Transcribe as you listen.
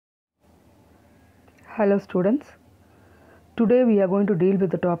Hello students, today we are going to deal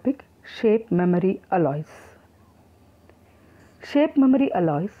with the topic shape memory alloys. Shape memory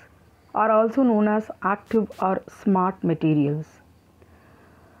alloys are also known as active or smart materials.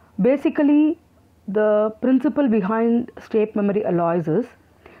 Basically, the principle behind shape memory alloys is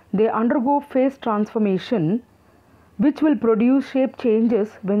they undergo phase transformation which will produce shape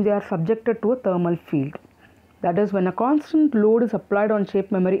changes when they are subjected to a thermal field. That is, when a constant load is applied on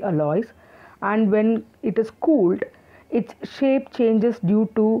shape memory alloys and when it is cooled, its shape changes due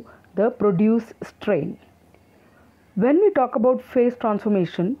to the produced strain. When we talk about phase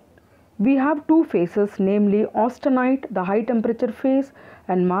transformation, we have two phases, namely austenite, the high temperature phase,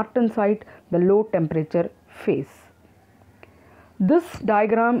 and martensite, the low temperature phase. This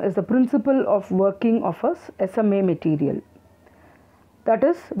diagram is the principle of working of a SMA material. That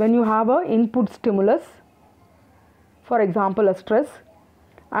is, when you have an input stimulus, for example a stress,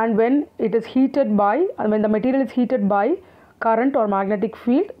 and when it is heated by, when the material is heated by current or magnetic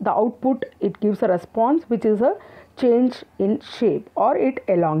field, the output, it gives a response which is a change in shape or it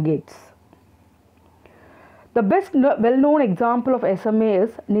elongates. The best well-known example of SMA is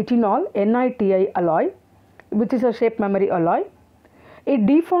nitinol NiTi alloy, which is a shape memory alloy. It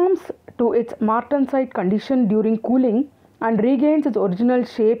deforms to its martensite condition during cooling and regains its original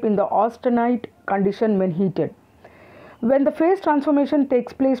shape in the austenite condition when heated. When the phase transformation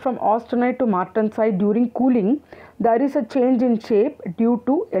takes place from austenite to martensite during cooling, there is a change in shape due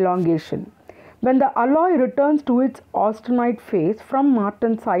to elongation. When the alloy returns to its austenite phase from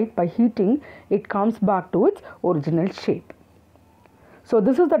martensite by heating, it comes back to its original shape. So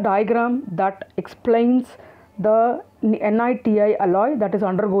this is the diagram that explains the NiTi alloy that is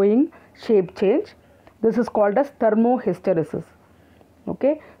undergoing shape change. This is called as thermo-hysteresis.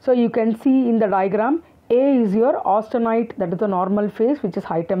 Okay, so you can see in the diagram, A is your austenite, that is the normal phase which is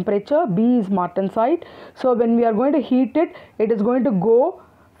high temperature, B is martensite. So when we are going to heat it, it is going to go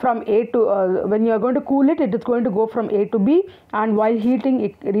from A to, when you are going to cool it, it is going to go from A to B, and while heating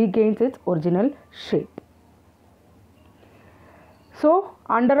it regains its original shape. So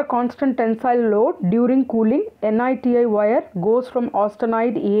under a constant tensile load during cooling, NiTi wire goes from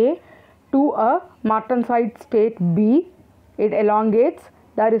austenite A to a martensite state B. It elongates,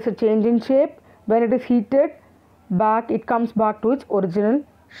 there is a change in shape. When it is heated back, it comes back to its original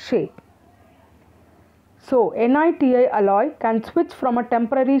shape. So NiTi alloy can switch from a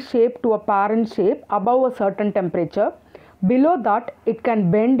temporary shape to a parent shape above a certain temperature. Below that, it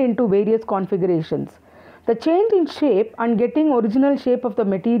can bend into various configurations. The change in shape and getting original shape of the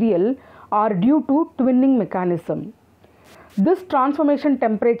material are due to twinning mechanism. This transformation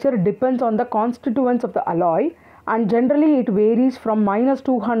temperature depends on the constituents of the alloy, and generally it varies from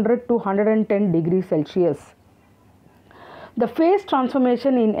 -200 to 110 degrees Celsius. The phase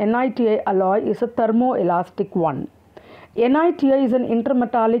transformation in NiTi alloy is a thermoelastic one. NiTi is an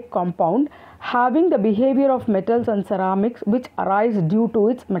intermetallic compound having the behavior of metals and ceramics which arise due to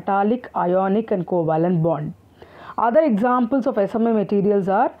its metallic, ionic and covalent bond. Other examples of SMA materials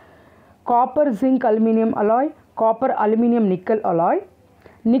are copper zinc aluminum alloy, copper aluminum nickel alloy,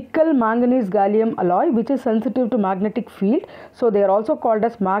 nickel manganese gallium alloy, which is sensitive to magnetic field, so they are also called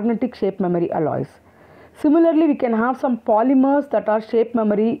as magnetic shape memory alloys. Similarly, we can have some polymers that are shape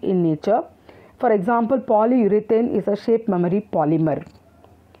memory in nature. For example, polyurethane is a shape memory polymer.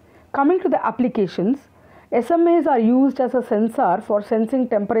 Coming to the applications, SMAs are used as a sensor for sensing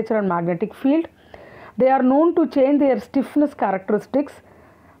temperature and magnetic field. They are known to change their stiffness characteristics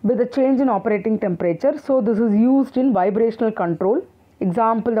with a change in operating temperature. So this is used in vibrational control.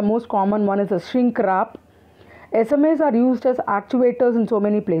 Example, the most common one is a shrink wrap. SMAs are used as actuators in so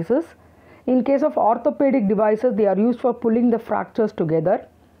many places. In case of orthopedic devices, they are used for pulling the fractures together.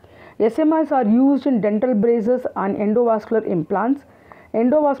 SMAs are used in dental braces and endovascular implants.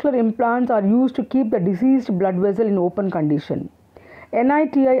 Endovascular implants are used to keep the diseased blood vessel in open condition.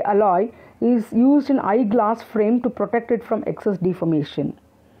 NiTi alloy is used in eyeglass frame to protect it from excess deformation.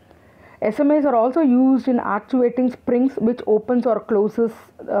 SMAs are also used in actuating springs which opens or closes,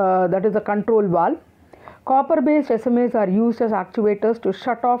 that is a control valve. Copper-based SMAs are used as actuators to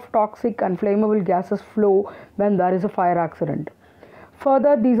shut off toxic and flammable gases flow when there is a fire accident.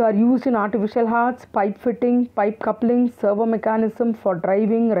 Further, these are used in artificial hearts, pipe fitting, pipe coupling, servo mechanism for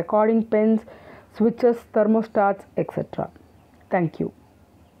driving, recording pens, switches, thermostats, etc. Thank you.